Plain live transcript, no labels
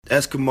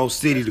Eskimo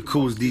City, the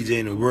coolest DJ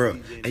in the world.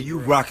 And you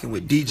rocking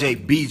with DJ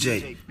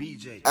BJ.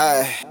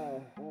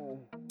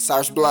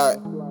 Syrus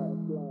Blood,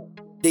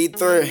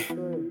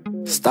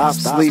 D3. Stop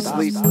sleep.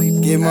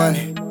 Get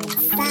money.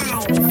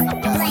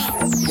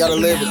 You gotta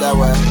live it that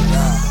way.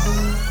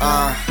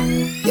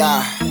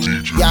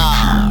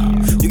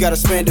 You gotta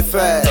spend it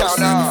fast.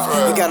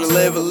 You gotta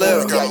live a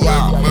little.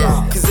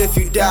 Cause if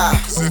you die,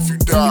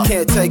 you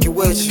can't take it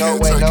with you. You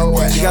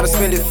gotta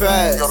spend it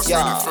fast. You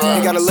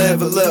gotta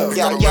live a little.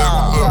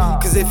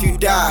 Cause if you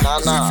die,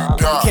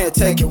 you can't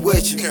take it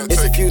with you.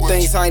 It's a few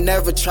things I ain't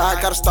never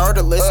tried. Gotta start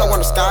a list. I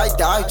wanna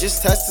skydive,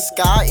 just test the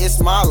sky. It's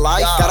my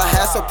life. Gotta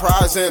have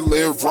surprise and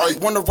live right.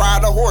 Wanna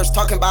ride a horse,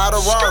 talking about a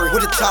Rari.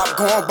 With the top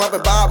going,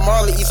 bumping Bob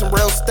Marley. Eat some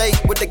real steak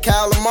with the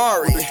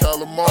calamari.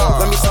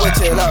 Let me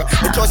switch it up.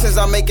 The choices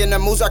I make and the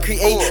moves I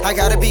create, I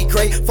gotta be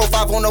great.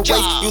 4-5 on the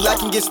waist, you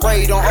like and get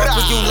sprayed. On earth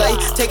where you lay,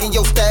 taking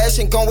your stash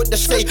and going with the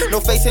safe. No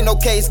face and no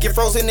case, get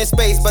frozen in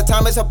space, but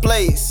time is a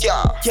place.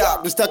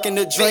 Been stuck in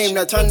a dream,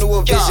 that turned to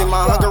a vision.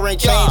 My hunger ain't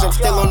changed, I'm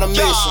still on a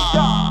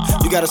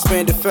mission. You gotta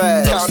spend it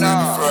fast,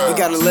 you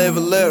gotta live a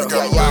little.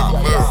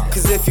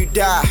 Cause if you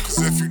die,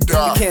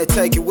 you can't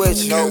take it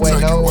with you. You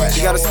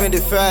gotta spend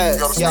it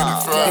fast, you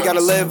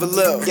gotta live a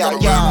little.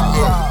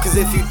 Cause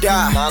if you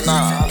die,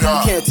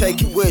 you can't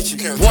take it with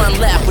you. One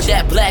lap with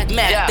that black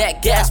Mac,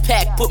 that gas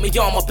pack put me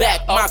on my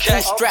back. My crew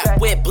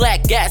strapped with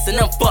black gas, and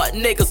them fuck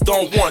niggas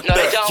don't want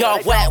that.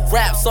 Y'all whack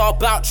raps all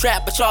about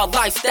trap, but y'all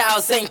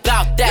lifestyles ain't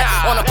about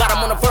that. On the bottom,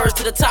 on the verge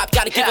to the top,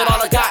 gotta give it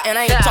all I got, and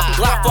I ain't talking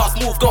Glock, false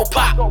move, go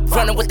pop.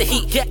 Running with the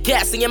heat, get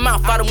gas in your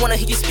mouth, I don't wanna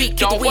hear you speak.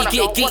 Kick the weed,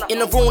 get geek in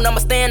the room, I'ma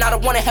stand, I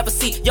don't wanna have a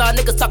seat. Y'all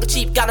niggas talking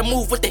cheap, gotta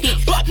move with the heat.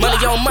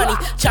 Money on money,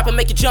 chop and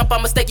make you jump,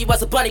 I mistake you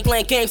as a bunny.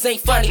 Playing games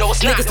ain't funny.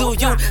 Niggas do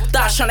you,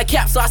 thoughts tryna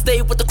cap, so I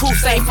stay with the crew,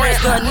 same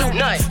friends, gun new.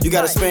 You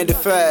gotta spend it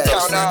fast,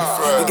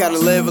 you gotta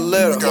live a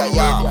little.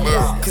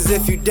 Cause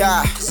if you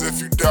die,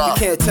 you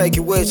can't take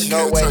it with you.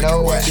 You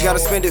gotta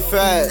spend it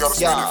fast,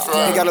 you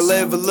gotta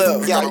live a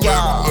little.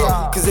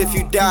 Cause if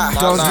you die,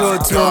 Don't do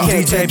it to him, you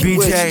can't DJ take it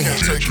with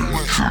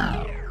BJ. you.